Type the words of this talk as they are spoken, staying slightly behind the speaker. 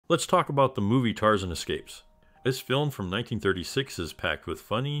Let's talk about the movie Tarzan Escapes. This film from 1936 is packed with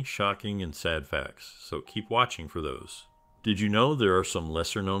funny, shocking, and sad facts, so keep watching for those. Did you know there are some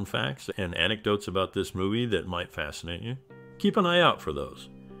lesser-known facts and anecdotes about this movie that might fascinate you? Keep an eye out for those.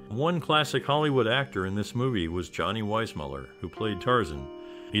 One classic Hollywood actor in this movie was Johnny Weissmuller, who played Tarzan.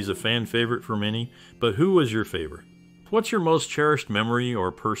 He's a fan favorite for many, but who was your favorite? What's your most cherished memory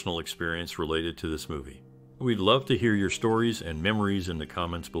or personal experience related to this movie? We'd love to hear your stories and memories in the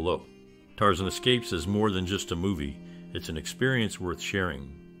comments below. Tarzan Escapes is more than just a movie, it's an experience worth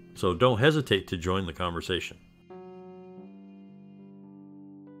sharing. So don't hesitate to join the conversation.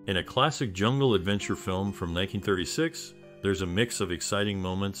 In a classic jungle adventure film from 1936, there's a mix of exciting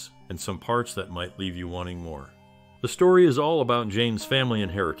moments and some parts that might leave you wanting more. The story is all about Jane's family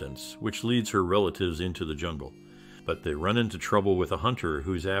inheritance, which leads her relatives into the jungle. But they run into trouble with a hunter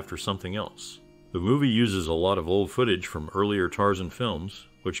who's after something else. The movie uses a lot of old footage from earlier Tarzan films,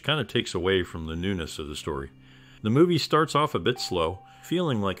 which kind of takes away from the newness of the story. The movie starts off a bit slow,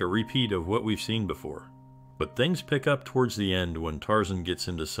 feeling like a repeat of what we've seen before. But things pick up towards the end when Tarzan gets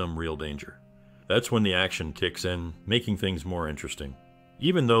into some real danger. That's when the action kicks in, making things more interesting.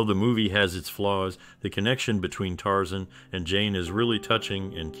 Even though the movie has its flaws, the connection between Tarzan and Jane is really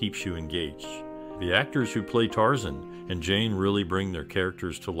touching and keeps you engaged. The actors who play Tarzan and Jane really bring their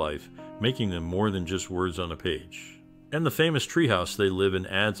characters to life, making them more than just words on a page. And the famous treehouse they live in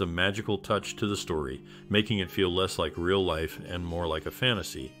adds a magical touch to the story, making it feel less like real life and more like a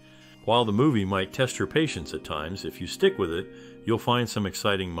fantasy. While the movie might test your patience at times, if you stick with it, you'll find some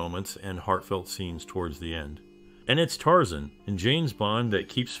exciting moments and heartfelt scenes towards the end. And it's Tarzan and Jane's bond that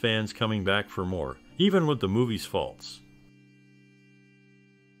keeps fans coming back for more, even with the movie's faults.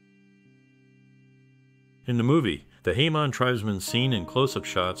 In the movie, the Hume tribesmen seen in close-up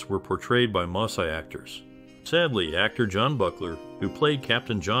shots were portrayed by Maasai actors. Sadly, actor John Buckler, who played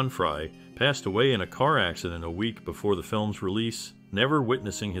Captain John Fry, passed away in a car accident a week before the film's release, never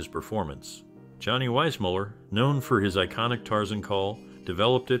witnessing his performance. Johnny Weissmuller, known for his iconic Tarzan call,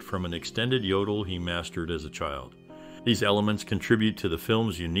 developed it from an extended yodel he mastered as a child. These elements contribute to the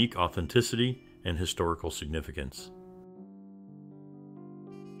film's unique authenticity and historical significance.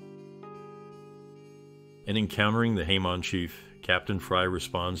 In encountering the Hume chief, Captain Fry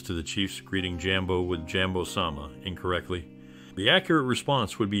responds to the chief's greeting Jambo with Jambo-sama incorrectly. The accurate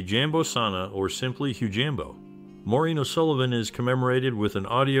response would be Jambo-sana or simply Hujambo. Maureen O'Sullivan is commemorated with an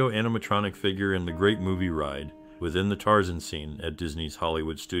audio animatronic figure in the Great Movie Ride within the Tarzan scene at Disney's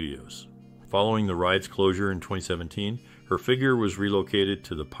Hollywood Studios. Following the ride's closure in 2017, her figure was relocated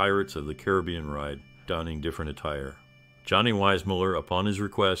to the Pirates of the Caribbean ride, donning different attire. Johnny Weissmuller, upon his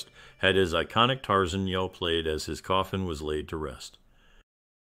request, had his iconic Tarzan yell played as his coffin was laid to rest.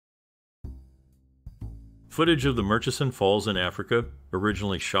 Footage of the Murchison Falls in Africa,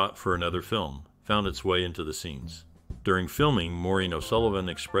 originally shot for another film, found its way into the scenes. During filming, Maureen O'Sullivan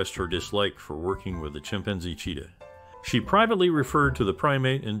expressed her dislike for working with the chimpanzee cheetah. She privately referred to the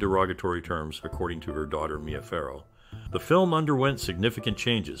primate in derogatory terms, according to her daughter Mia Farrow. The film underwent significant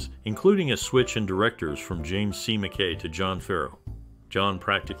changes, including a switch in directors from James C. McKay to John Farrow. John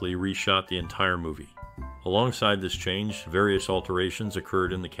practically reshot the entire movie. Alongside this change, various alterations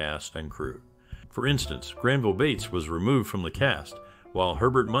occurred in the cast and crew. For instance, Granville Bates was removed from the cast, while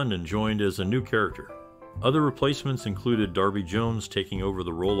Herbert Mundin joined as a new character. Other replacements included Darby Jones taking over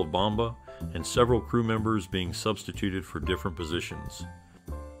the role of Bomba, and several crew members being substituted for different positions.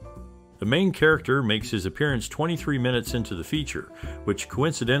 The main character makes his appearance 23 minutes into the feature, which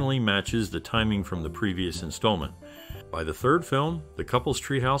coincidentally matches the timing from the previous installment. By the third film, the couple's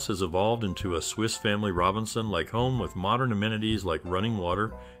treehouse has evolved into a Swiss Family Robinson-like home with modern amenities like running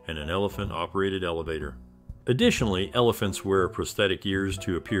water and an elephant-operated elevator. Additionally, elephants wear prosthetic ears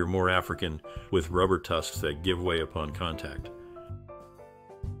to appear more African, with rubber tusks that give way upon contact.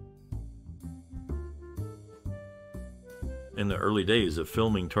 In the early days of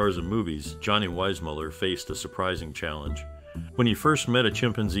filming Tarzan movies, Johnny Weissmuller faced a surprising challenge. When he first met a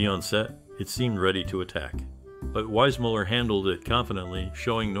chimpanzee on set, it seemed ready to attack. But Weissmuller handled it confidently,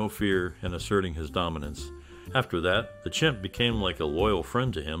 showing no fear and asserting his dominance. After that, the chimp became like a loyal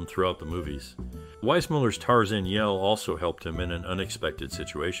friend to him throughout the movies. Weissmuller's Tarzan yell also helped him in an unexpected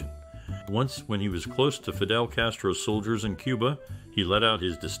situation. Once, when he was close to Fidel Castro's soldiers in Cuba, he let out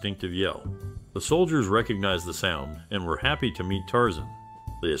his distinctive yell. The soldiers recognized the sound and were happy to meet Tarzan.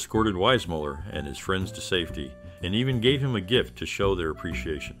 They escorted Weissmuller and his friends to safety, and even gave him a gift to show their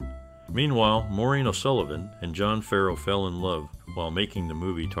appreciation. Meanwhile, Maureen O'Sullivan and John Farrow fell in love while making the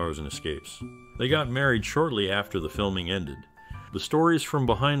movie Tarzan Escapes. They got married shortly after the filming ended. The stories from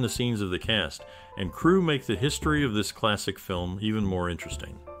behind the scenes of the cast and crew make the history of this classic film even more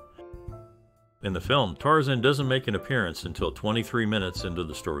interesting. In the film, Tarzan doesn't make an appearance until 23 minutes into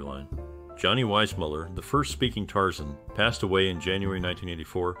the storyline. Johnny Weissmuller, the first speaking Tarzan, passed away in January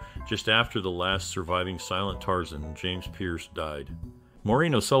 1984, just after the last surviving silent Tarzan, James Pierce, died.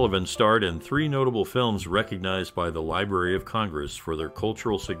 Maureen O'Sullivan starred in 3 notable films recognized by the Library of Congress for their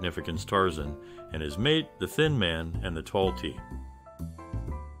cultural significance: Tarzan and His Mate, The Thin Man, and The Tall T.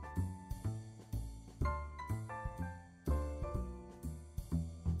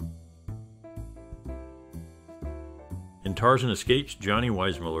 In Tarzan Escapes, Johnny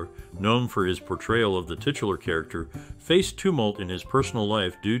Weissmuller, known for his portrayal of the titular character, faced tumult in his personal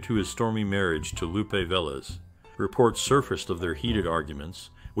life due to his stormy marriage to Lupe Velez. Reports surfaced of their heated arguments,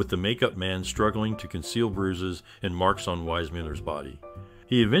 with the makeup man struggling to conceal bruises and marks on Weissmuller's body.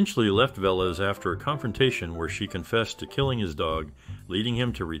 He eventually left Velez after a confrontation where she confessed to killing his dog, leading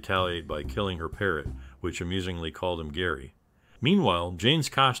him to retaliate by killing her parrot, which amusingly called him Gary. Meanwhile, Jane's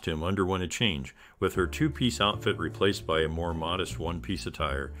costume underwent a change, with her 2-piece outfit replaced by a more modest 1-piece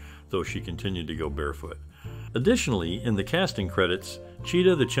attire, though she continued to go barefoot. Additionally, in the casting credits,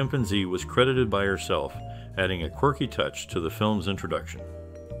 Cheetah the chimpanzee was credited by herself, adding a quirky touch to the film's introduction.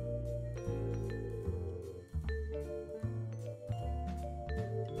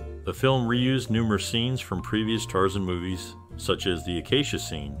 The film reused numerous scenes from previous Tarzan movies, such as the acacia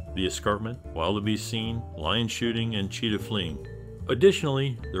scene, the escarpment, wildebeest scene, lion shooting, and cheetah fleeing.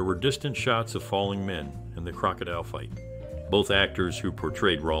 Additionally, there were distant shots of falling men and the crocodile fight. Both actors who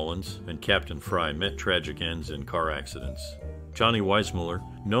portrayed Rawlins and Captain Fry met tragic ends in car accidents. Johnny Weissmuller,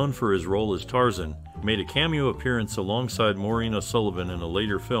 known for his role as Tarzan, made a cameo appearance alongside Maureen O'Sullivan in a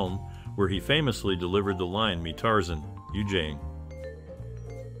later film where he famously delivered the line, "Me Tarzan, you Jane."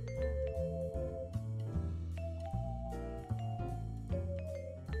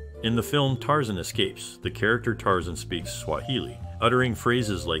 In the film Tarzan Escapes, the character Tarzan speaks Swahili, uttering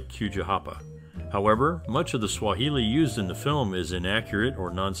phrases like "Kujahapa." However, much of the Swahili used in the film is inaccurate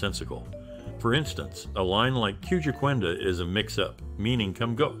or nonsensical. For instance, a line like "Kujakwenda" is a mix-up, meaning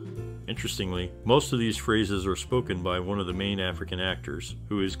 "come go." Interestingly, most of these phrases are spoken by one of the main African actors,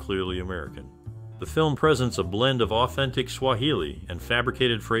 who is clearly American. The film presents a blend of authentic Swahili and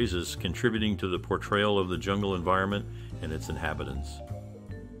fabricated phrases, contributing to the portrayal of the jungle environment and its inhabitants.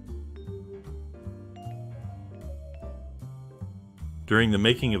 During the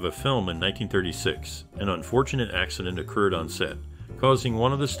making of a film in 1936, an unfortunate accident occurred on set, causing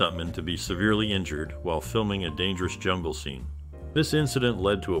one of the stuntmen to be severely injured while filming a dangerous jungle scene. This incident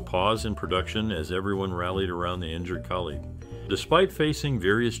led to a pause in production as everyone rallied around the injured colleague. Despite facing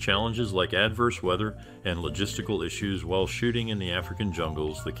various challenges like adverse weather and logistical issues while shooting in the African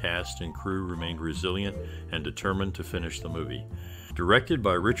jungles, the cast and crew remained resilient and determined to finish the movie. Directed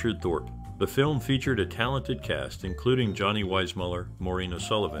by Richard Thorpe, the film featured a talented cast including Johnny Weissmuller, Maureen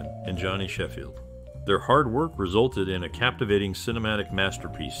O'Sullivan, and Johnny Sheffield. Their hard work resulted in a captivating cinematic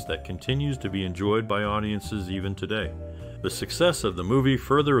masterpiece that continues to be enjoyed by audiences even today. The success of the movie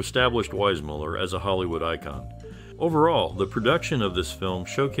further established Weissmuller as a Hollywood icon. Overall, the production of this film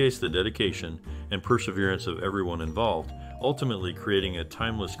showcased the dedication and perseverance of everyone involved, ultimately creating a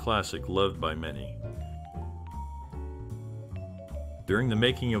timeless classic loved by many. During the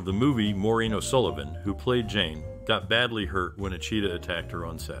making of the movie, Maureen O'Sullivan, who played Jane, got badly hurt when a cheetah attacked her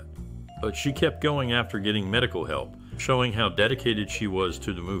on set. But she kept going after getting medical help, showing how dedicated she was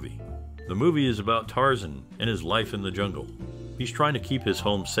to the movie. The movie is about Tarzan and his life in the jungle. He's trying to keep his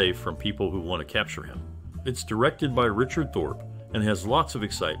home safe from people who want to capture him. It's directed by Richard Thorpe and has lots of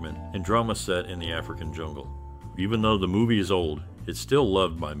excitement and drama set in the African jungle. Even though the movie is old, it's still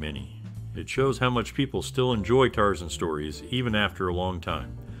loved by many. It shows how much people still enjoy Tarzan stories even after a long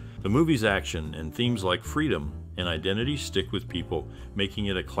time. The movie's action and themes like freedom and identity stick with people, making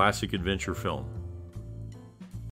it a classic adventure film.